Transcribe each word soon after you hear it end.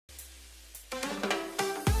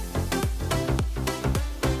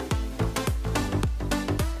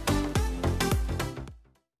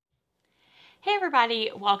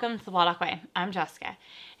everybody, welcome to 𝐂𝐵 𝐷𝐿. I'm Jessica,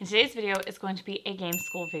 and today's video is going to be a game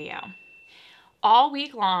school video. All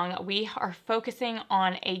week long, we are focusing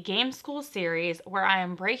on a game school series where I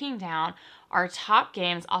am breaking down our top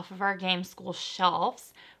games off of our game school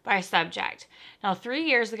shelves by subject. Now, 3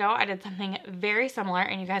 years ago, I did something very similar,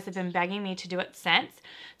 and you guys have been begging me to do it since.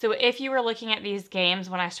 So if you were looking at these games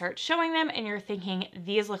when I start showing them and you're thinking,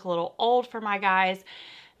 these look a little old for my guys,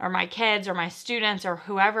 or my kids, or my students, or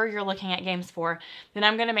whoever you're looking at games for, then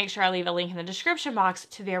I'm gonna make sure I leave a link in the description box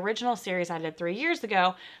to the original series I did 3 years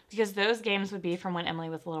ago, because those games would be from when Emily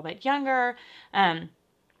was a little bit younger,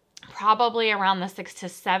 probably around the 6 to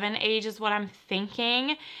 7 age is what I'm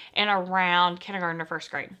thinking, and around kindergarten or first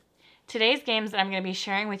grade. Today's games that I'm going to be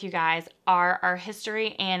sharing with you guys are our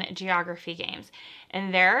history and geography games.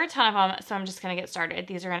 And there are a ton of them, so I'm just going to get started.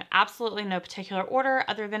 These are in absolutely no particular order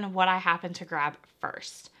other than what I happen to grab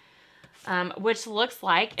first. Which looks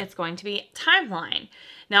like it's going to be timeline.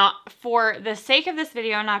 Now, for the sake of this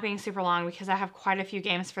video not being super long, because I have quite a few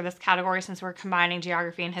games for this category since we're combining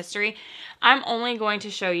geography and history, I'm only going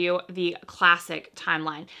to show you the classic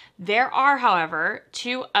timeline. There are, however,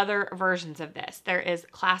 two other versions of this. There is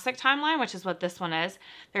classic timeline, which is what this one is.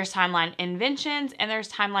 There's timeline inventions, and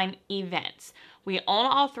there's timeline events. We own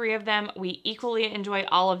all three of them. We equally enjoy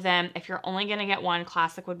all of them. If you're only going to get one,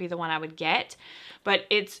 classic would be the one I would get. But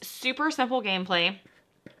it's super simple gameplay.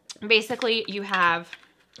 Basically, you have,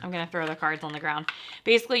 I'm going to throw the cards on the ground.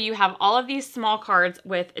 Basically, you have all of these small cards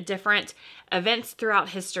with different events throughout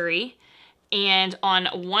history. And on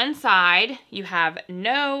one side, you have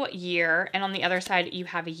no year, and on the other side, you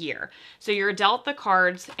have a year. So you're dealt the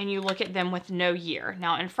cards, and you look at them with no year.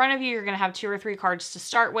 Now, in front of you, you're going to have 2 or 3 cards to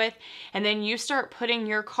start with, and then you start putting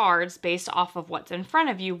your cards based off of what's in front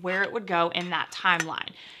of you, where it would go in that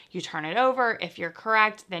timeline. You turn it over. If you're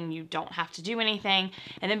correct, then you don't have to do anything.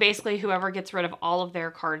 And then basically, whoever gets rid of all of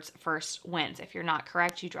their cards first wins. If you're not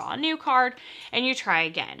correct, you draw a new card, and you try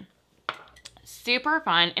again. Super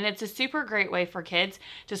fun, and it's a super great way for kids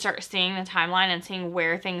to start seeing the timeline and seeing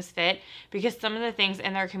where things fit, because some of the things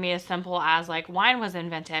in there can be as simple as like wine was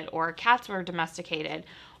invented, or cats were domesticated,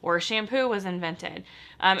 or shampoo was invented.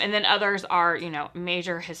 And then others are, you know,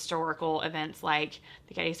 major historical events like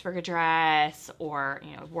the Gettysburg Address, or,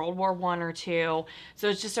 you know, World War I or II. So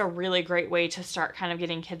it's just a really great way to start kind of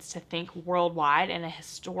getting kids to think worldwide in a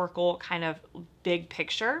historical kind of big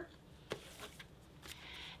picture.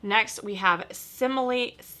 Next, we have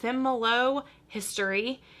Similo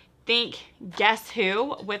history. Think Guess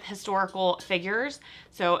Who with historical figures.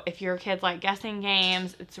 So if your kids like guessing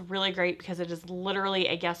games, it's really great because it is literally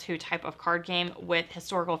a Guess Who type of card game with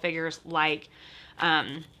historical figures like,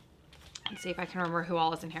 let's see if I can remember who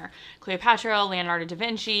all is in here. Cleopatra, Leonardo da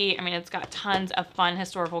Vinci. I mean, it's got tons of fun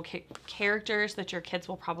historical characters that your kids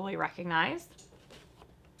will probably recognize.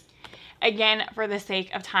 Again, for the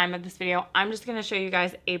sake of time of this video, I'm just going to show you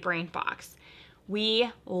guys a brain box.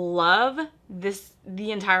 We love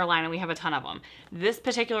the entire line, and we have a ton of them. This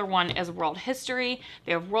particular one is world history.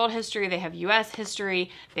 They have world history, they have U.S.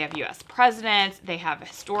 history, they have U.S. presidents, they have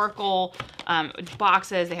historical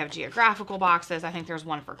boxes, they have geographical boxes. I think there's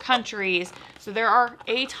one for countries. So there are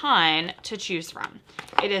a ton to choose from.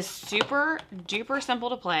 It is super duper simple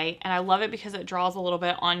to play, and I love it because it draws a little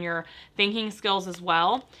bit on your thinking skills as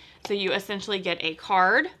well. So you essentially get a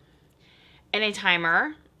card and a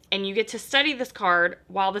timer, and you get to study this card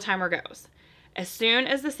while the timer goes. As soon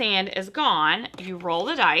as the sand is gone, you roll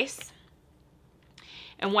the dice,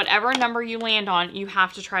 and whatever number you land on, you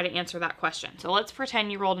have to try to answer that question. So let's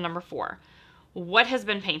pretend you rolled a number 4. What has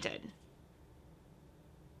been painted?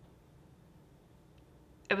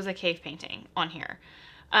 It was a cave painting on here.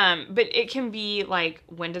 But it can be like,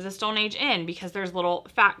 when does the Stone Age end? Because there's little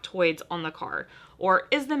factoids on the card. Or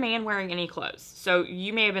is the man wearing any clothes? So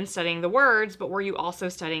you may have been studying the words, but were you also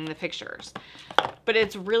studying the pictures? But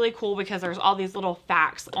it's really cool because there's all these little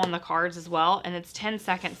facts on the cards as well. And it's 10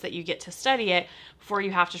 seconds that you get to study it before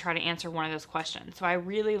you have to try to answer one of those questions. So I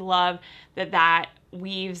really love that that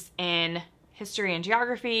weaves in history and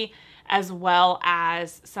geography, as well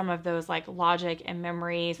as some of those like logic and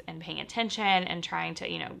memories and paying attention and trying to,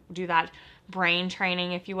 you know, do that brain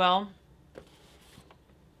training, if you will.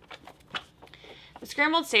 The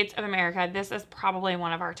Scrambled States of America, this is probably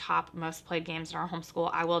one of our top most played games in our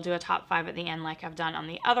homeschool. I will do a top 5 at the end like I've done on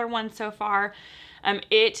the other ones so far.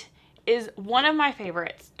 It is one of my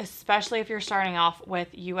favorites, especially if you're starting off with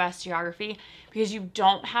U.S. geography, because you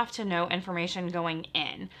don't have to know information going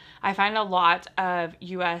in. I find a lot of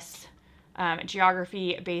U.S.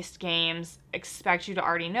 geography-based games expect you to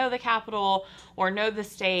already know the capital or know the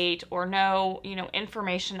state or know,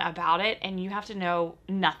 information about it, and you have to know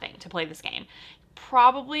nothing to play this game.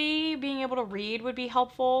 Probably being able to read would be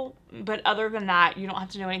helpful, but other than that, you don't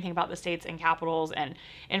have to know anything about the states and capitals and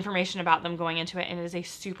information about them going into it, and it is a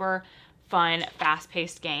super fun,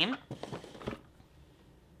 fast-paced game.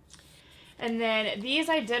 And then these,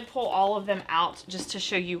 I did pull all of them out just to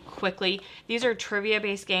show you quickly. These are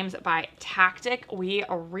trivia-based games by Tactic. We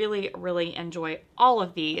really, really enjoy all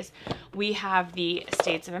of these. We have the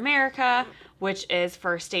States of America, which is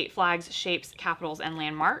for state flags, shapes, capitals, and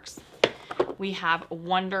landmarks. We have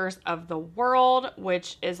Wonders of the World,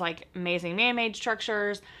 which is like amazing man-made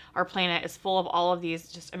structures. Our planet is full of all of these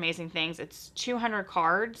just amazing things. It's 200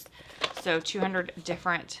 cards, so 200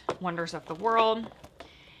 different wonders of the world.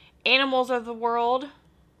 Animals of the World,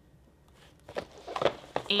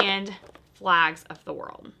 and Flags of the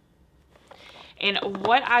World. And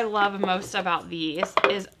what I love most about these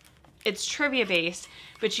is it's trivia based,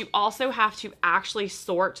 but you also have to actually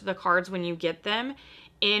sort the cards when you get them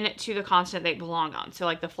into the continent they belong on. So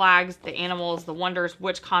like the flags, the animals, the wonders,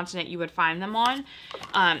 which continent you would find them on.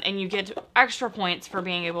 And you get extra points for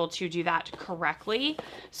being able to do that correctly.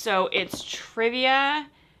 So it's trivia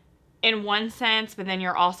in one sense, but then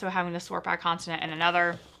you're also having to sort by continent in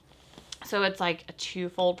another. So it's like a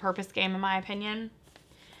twofold purpose game in my opinion.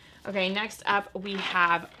 Okay, next up we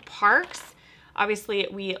have parks. Obviously,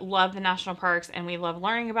 we love the national parks and we love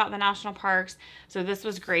learning about the national parks. So this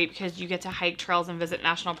was great because you get to hike trails and visit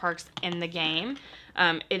national parks in the game.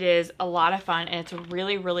 It is a lot of fun and it's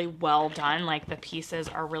really, really well done. Like the pieces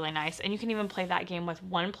are really nice. And you can even play that game with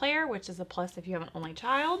one player, which is a plus if you have an only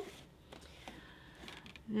child.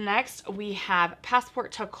 Next, we have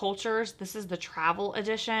Passport to Cultures. This is the travel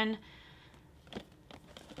edition.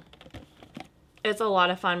 It's a lot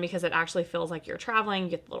of fun because it actually feels like you're traveling.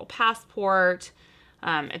 You get the little passport.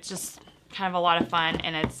 It's just kind of a lot of fun.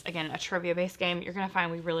 And it's, again, a trivia-based game. You're going to find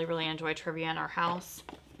we really, really enjoy trivia in our house.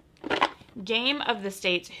 Game of the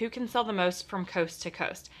States, Who Can Sell the Most from Coast to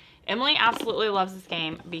Coast. Emily absolutely loves this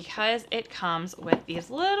game because it comes with these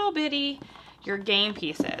little bitty, your game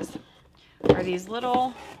pieces are these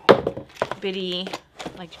little bitty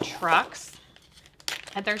like trucks.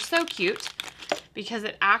 And they're so cute because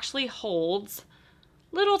it actually holds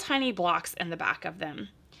little tiny blocks in the back of them,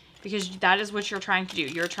 because that is what you're trying to do.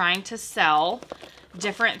 You're trying to sell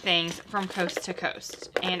different things from coast to coast.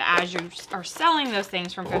 And as you are selling those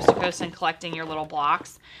things from coast to coast and collecting your little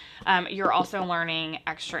blocks, you're also learning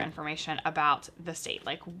extra information about the state,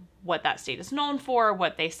 like what that state is known for,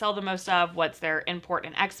 what they sell the most of, what's their import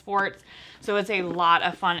and exports. So it's a lot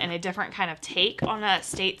of fun and a different kind of take on a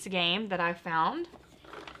states game that I found.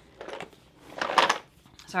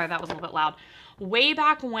 Sorry, that was a little bit loud. Way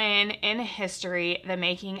back when in history, the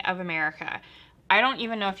making of America. I don't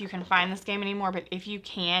even know if you can find this game anymore, but if you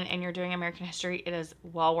can and you're doing American history, it is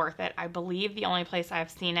well worth it. I believe the only place I've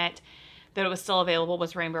seen it that it was still available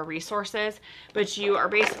was Rainbow Resources. But you are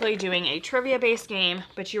basically doing a trivia-based game,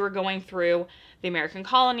 but you are going through the American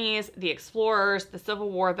colonies, the explorers, the Civil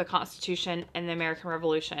War, the Constitution, and the American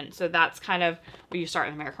Revolution. So that's kind of where you start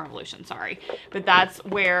in the American Revolution, sorry. But that's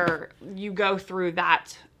where you go through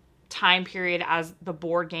that time period as the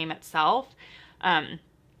board game itself.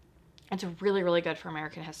 It's really, really good for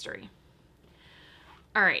American history.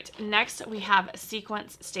 All right, next we have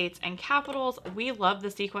sequence, states, and capitals. We love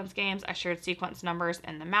the sequence games. I shared sequence numbers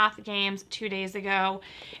in the math games 2 days ago.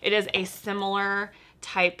 It is a similar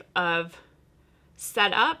type of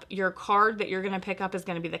setup. Your card that you're going to pick up is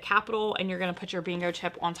going to be the capital, and you're going to put your bingo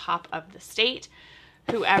chip on top of the state.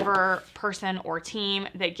 Whoever person or team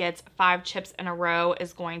that gets 5 chips in a row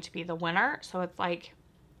is going to be the winner. So it's like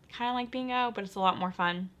kind of like bingo, but it's a lot more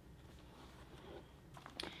fun.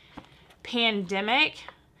 Pandemic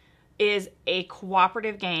is a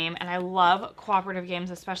cooperative game, and I love cooperative games,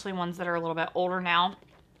 especially ones that are a little bit older now.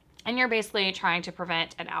 And you're basically trying to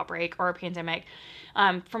prevent an outbreak or a pandemic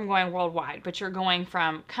from going worldwide, but you're going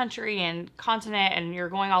from country and continent, and you're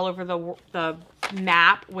going all over the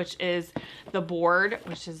map, which is the board,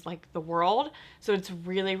 which is like the world. So it's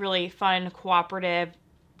really, really fun cooperative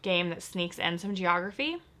game that sneaks in some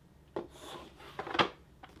geography.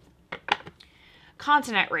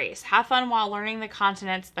 Continent race. Have fun while learning the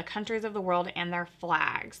continents, the countries of the world, and their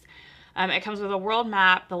flags. It comes with a world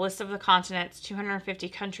map, the list of the continents, 250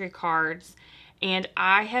 country cards, and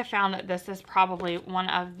I have found that this is probably one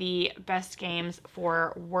of the best games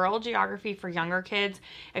for world geography for younger kids.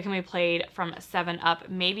 It can be played from 7 up,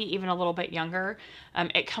 maybe even a little bit younger.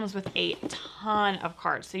 It comes with a ton of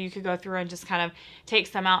cards, so you could go through and just kind of take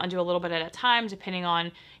some out and do a little bit at a time, depending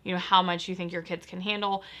on how much you think your kids can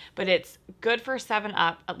handle. But it's good for 7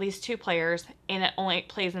 up, at least 2 players, and it only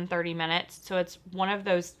plays in 30 minutes. So it's one of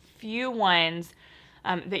those few ones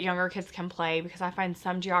that younger kids can play, because I find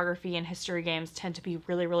some geography and history games tend to be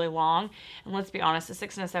really, really long. And let's be honest, a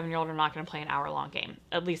 6 and a 7-year-old are not going to play an hour-long game.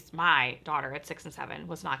 At least my daughter at 6 and 7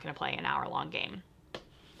 was not going to play an hour-long game.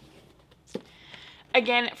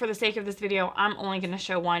 Again, for the sake of this video, I'm only going to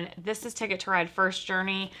show one. This is Ticket to Ride First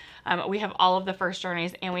Journey. We have all of the first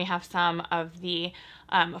journeys, and we have some of the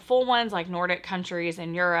full ones like Nordic countries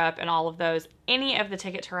and Europe and all of those. Any of the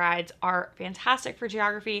Ticket to Rides are fantastic for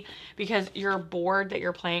geography because your board that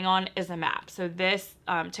you're playing on is a map. So this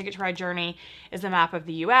Ticket to Ride Journey is a map of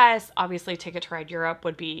the US. Obviously, Ticket to Ride Europe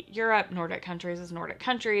would be Europe. Nordic countries is Nordic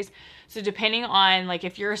countries. So depending on, like,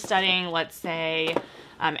 if you're studying, let's say,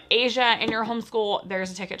 Asia in your homeschool,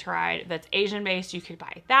 there's a Ticket to Ride that's Asian based. You could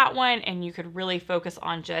buy that one, and you could really focus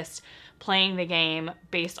on just playing the game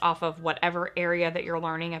based off of whatever area that you're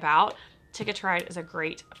learning about. Ticket to Ride is a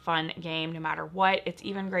great, fun game no matter what. It's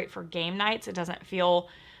even great for game nights. It doesn't feel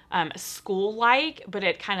school-like, but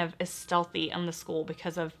it kind of is stealthy in the school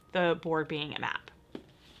because of the board being a map.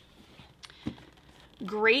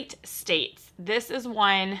 Great States. This is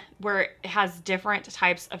one where it has different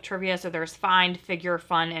types of trivia. So there's find, figure,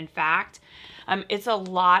 fun, and fact. It's a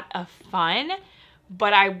lot of fun,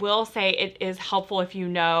 but I will say it is helpful if you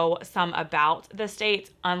know some about the states,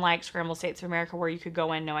 unlike Scrambled States of America, where you could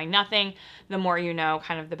go in knowing nothing. The more you know,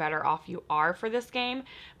 kind of the better off you are for this game.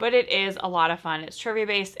 But it is a lot of fun. It's trivia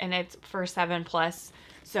based, and it's for 7+.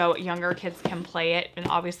 So younger kids can play it. And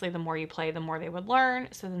obviously the more you play, the more they would learn.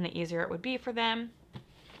 So then the easier it would be for them.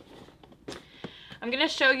 I'm going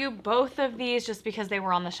to show you both of these just because they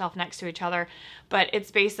were on the shelf next to each other, but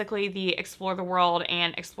it's basically the Explore the World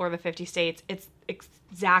and Explore the 50 States. It's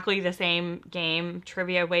exactly the same game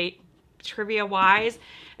trivia-wise,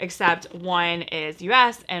 except one is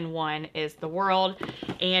US and one is the world,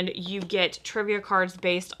 and you get trivia cards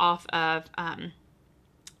based off of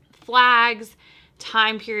flags,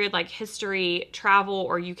 time period like history, travel,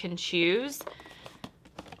 or you can choose.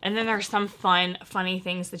 And then there's some funny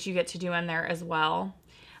things that you get to do in there as well.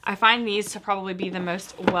 I find these to probably be the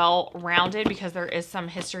most well-rounded because there is some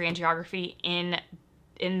history and geography in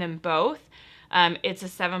them both. It's a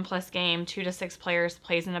 7+ game, 2 to 6 players,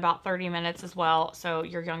 plays in about 30 minutes as well. So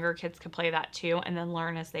your younger kids could play that too and then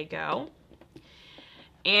learn as they go.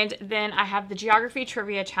 And then I have the Geography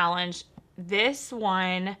Trivia Challenge. This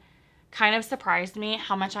one kind of surprised me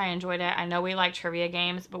how much I enjoyed it. I know we like trivia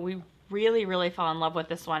games, but we really fell in love with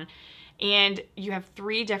this one. And you have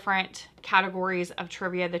 3 different categories of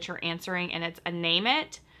trivia that you're answering, and it's a name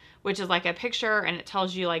it, which is like a picture and it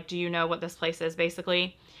tells you, like, do you know what this place is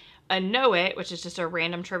basically, a know it, which is just a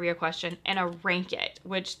random trivia question, and a rank it,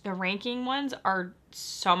 which the ranking ones are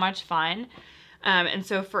so much fun. And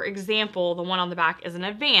so for example, the one on the back is an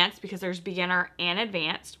advanced because there's beginner and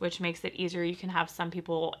advanced, which makes it easier. You can have some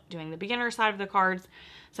people doing the beginner side of the cards,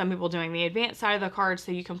 some people doing the advanced side of the cards,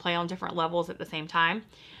 so you can play on different levels at the same time.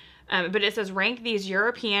 But it says rank these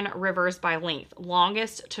European rivers by length,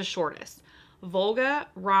 longest to shortest: Volga,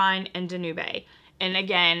 Rhine, and Danube. And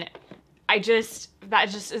again, that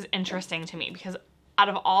just is interesting to me because out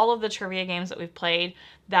of all of the trivia games that we've played,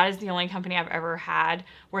 that is the only company I've ever had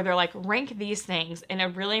where they're like, rank these things, and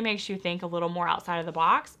it really makes you think a little more outside of the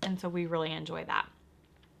box, and so we really enjoy that.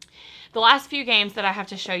 The last few games that I have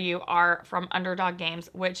to show you are from Underdog Games,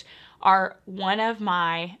 which are one of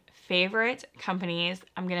my favorite companies.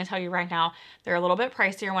 I'm going to tell you right now, they're a little bit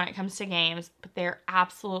pricier when it comes to games, but they're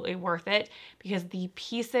absolutely worth it because the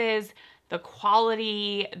pieces, the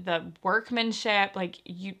quality, the workmanship,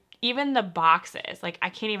 even the boxes, like, I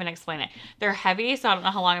can't even explain it. They're heavy, so I don't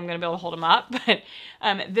know how long I'm going to be able to hold them up, but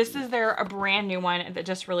this is a brand new one that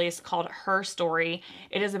just released called Her Story.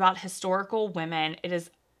 It is about historical women. It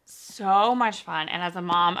is so much fun, and as a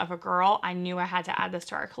mom of a girl, I knew I had to add this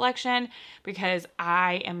to our collection because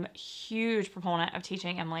I am a huge proponent of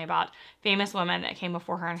teaching Emily about famous women that came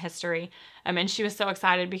before her in history. And she was so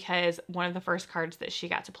excited because one of the first cards that she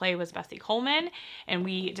got to play was Bessie Coleman, and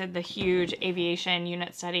we did the huge aviation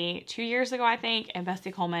unit study 2 years ago, I think, and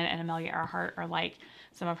Bessie Coleman and Amelia Earhart are like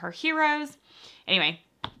some of her heroes. Anyway,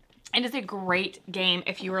 it is a great game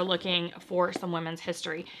if you are looking for some women's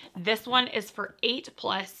history. This one is for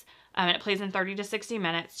 8+. It plays in 30 to 60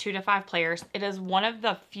 minutes, 2 to 5 players. It is one of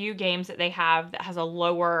the few games that they have that has a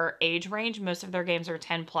lower age range. Most of their games are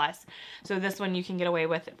 10+. So this one you can get away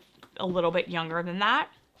with a little bit younger than that.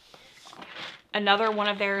 Another one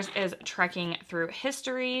of theirs is Trekking Through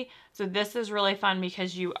History. So this is really fun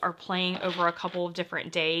because you are playing over a couple of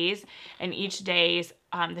different days, and each days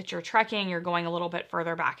that you're trekking, you're going a little bit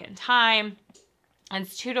further back in time. And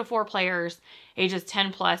it's 2 to 4 players, ages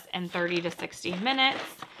 10+ and 30 to 60 minutes.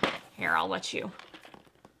 Here, I'll let you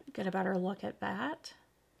get a better look at that.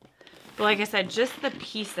 But like I said, just the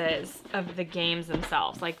pieces of the games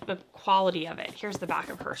themselves, like the quality of it. Here's the back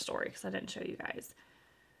of her story because I didn't show you guys.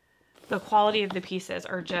 The quality of the pieces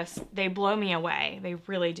are just, they blow me away. They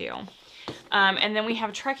really do. And then we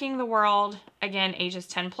have Trekking the World, again, ages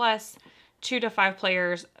 10 plus, 2 to 5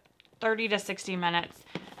 players, 30 to 60 minutes.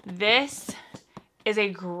 This is a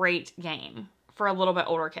great game for a little bit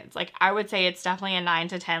older kids. Like, I would say it's definitely a 9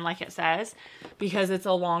 to 10, like it says, because it's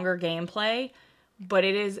a longer gameplay, but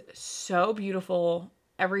it is so beautiful.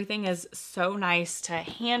 Everything is so nice to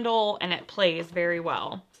handle, and it plays very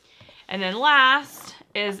well. And then last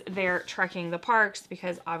is their Trekking the Parks,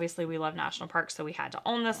 because obviously we love national parks, so we had to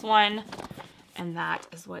own this one. And that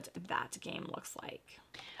is what that game looks like.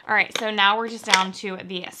 All right, so now we're just down to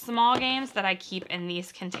the small games that I keep in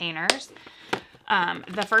these containers.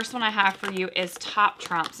 The first one I have for you is Top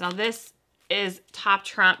Trumps. Now this is Top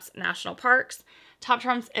Trumps National Parks. Top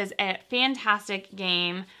Trumps is a fantastic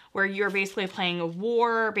game where you're basically playing a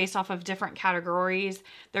war based off of different categories.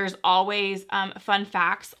 There's always fun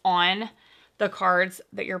facts on the cards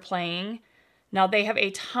that you're playing. Now they have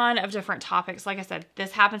a ton of different topics. Like I said,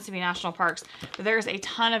 this happens to be national parks, but there's a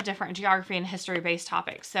ton of different geography and history based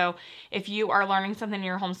topics. So if you are learning something in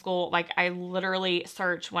your homeschool, like I literally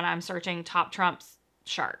search when I'm searching Top Trumps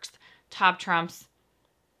sharks, Top Trumps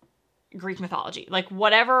Greek mythology, like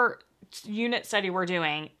whatever unit study we're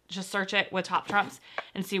doing, just search it with Top Trumps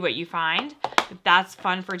and see what you find. That's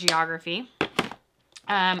fun for geography.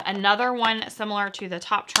 Another one similar to the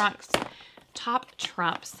Top Trumps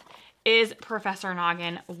is Professor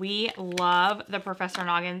Noggin. We love the Professor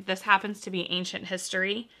Noggin. This happens to be ancient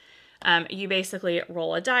history. You basically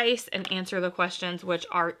roll a dice and answer the questions, which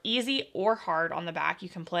are easy or hard on the back. You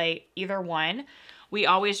can play either one. We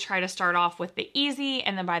always try to start off with the easy,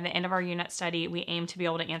 and then by the end of our unit study, we aim to be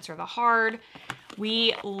able to answer the hard.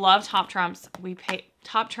 We love Top Trumps. We play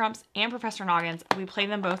Top Trumps and Professor Noggins. We play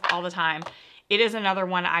them both all the time. It is another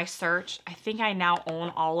one I search. I think I now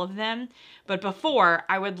own all of them. But before,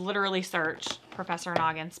 I would literally search Professor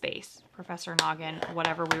Noggin space. Professor Noggin,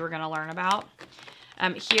 whatever we were going to learn about.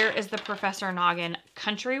 Here is the Professor Noggin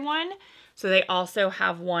country one. So they also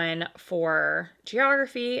have one for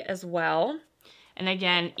geography as well. And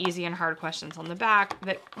again, easy and hard questions on the back.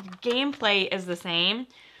 The gameplay is the same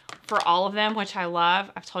for all of them, which I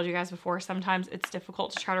love. I've told you guys before, sometimes it's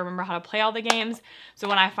difficult to try to remember how to play all the games. So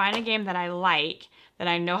when I find a game that I like, that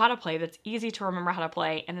I know how to play, that's easy to remember how to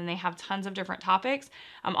play, and then they have tons of different topics,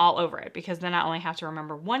 I'm all over it, because then I only have to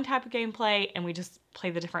remember one type of gameplay and we just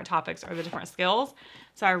play the different topics or the different skills.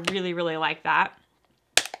 So I really, really like that.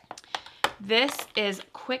 This is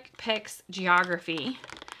Quick Picks Geography,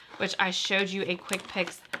 which I showed you a Quick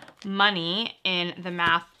Picks money in the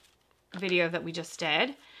math video that we just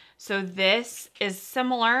did. So this is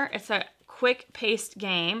similar. It's a quick-paced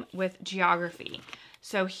game with geography.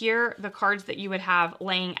 So here, the cards that you would have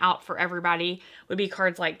laying out for everybody would be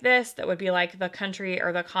cards like this, that would be like the country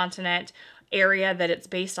or the continent area that it's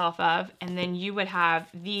based off of. And then you would have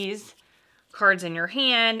these cards in your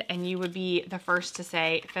hand, and you would be the first to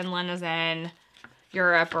say Finland is in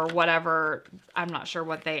Europe or whatever. I'm not sure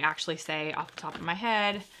what they actually say off the top of my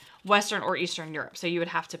head. Western or Eastern Europe. So you would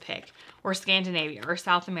have to pick, or Scandinavia or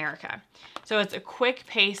South America. So it's a quick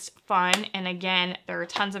paced fun. And again, there are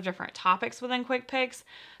tons of different topics within Quick Picks.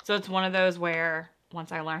 So it's one of those where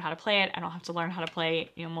once I learn how to play it, I don't have to learn how to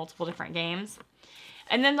play, multiple different games.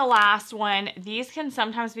 And then the last one, these can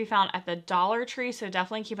sometimes be found at the Dollar Tree, so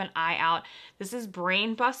definitely keep an eye out. This is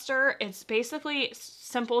Brain Buster. It's basically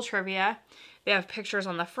simple trivia. They have pictures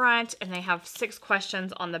on the front, and they have 6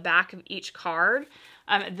 questions on the back of each card.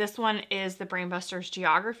 This one is the Brain Busters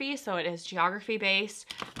Geography, so it is geography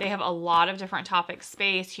based. They have a lot of different topics: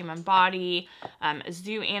 space, human body,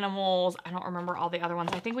 zoo animals. I don't remember all the other ones.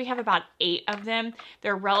 I think we have about 8 of them.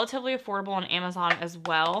 They're relatively affordable on Amazon as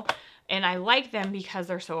well. And I like them because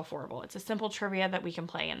they're so affordable. It's a simple trivia that we can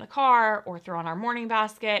play in the car or throw in our morning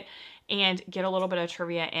basket and get a little bit of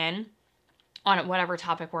trivia in on whatever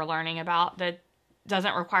topic we're learning about that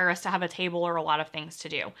doesn't require us to have a table or a lot of things to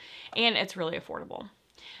do. And it's really affordable.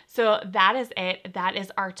 So that is it. That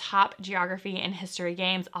is our top geography and history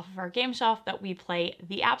games off of our game shelf that we play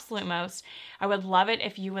the absolute most. I would love it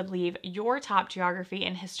if you would leave your top geography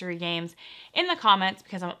and history games in the comments,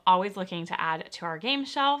 because I'm always looking to add to our game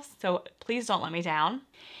shelves. So please don't let me down.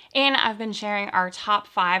 And I've been sharing our top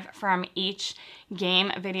 5 from each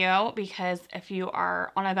game video, because if you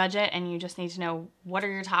are on a budget and you just need to know what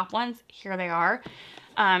are your top ones, here they are.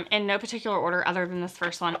 In no particular order other than this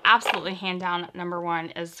first one. Absolutely hand down number 1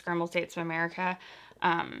 is Scrambled States of America.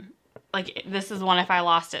 like, this is one, if I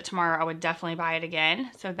lost it tomorrow, I would definitely buy it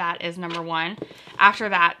again. So that is number one. After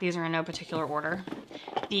that, these are in no particular order.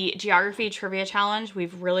 The Geography Trivia Challenge,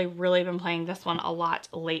 we've really been playing this one a lot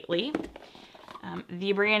lately.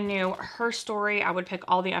 The brand new Her Story, I would pick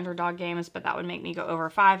all the underdog games, but that would make me go over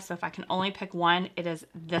 5. So if I can only pick one, it is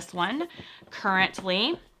this one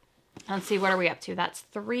currently. Let's see, what are we up to? That's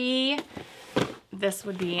 3. This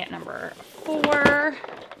would be number 4.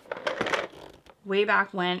 Way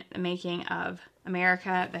Back When, The Making of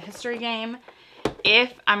America, the history game.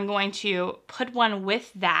 If I'm going to put one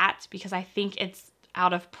with that, because I think it's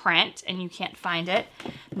out of print and you can't find it,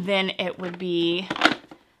 then it would be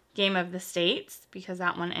Game of the States, because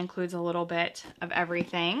that one includes a little bit of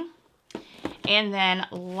everything. And then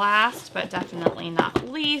last but definitely not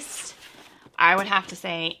least, I would have to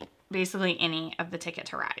say basically any of the Ticket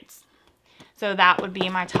to Rides. So that would be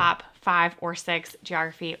my top 5 or 6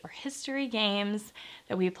 geography or history games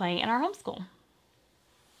that we play in our homeschool.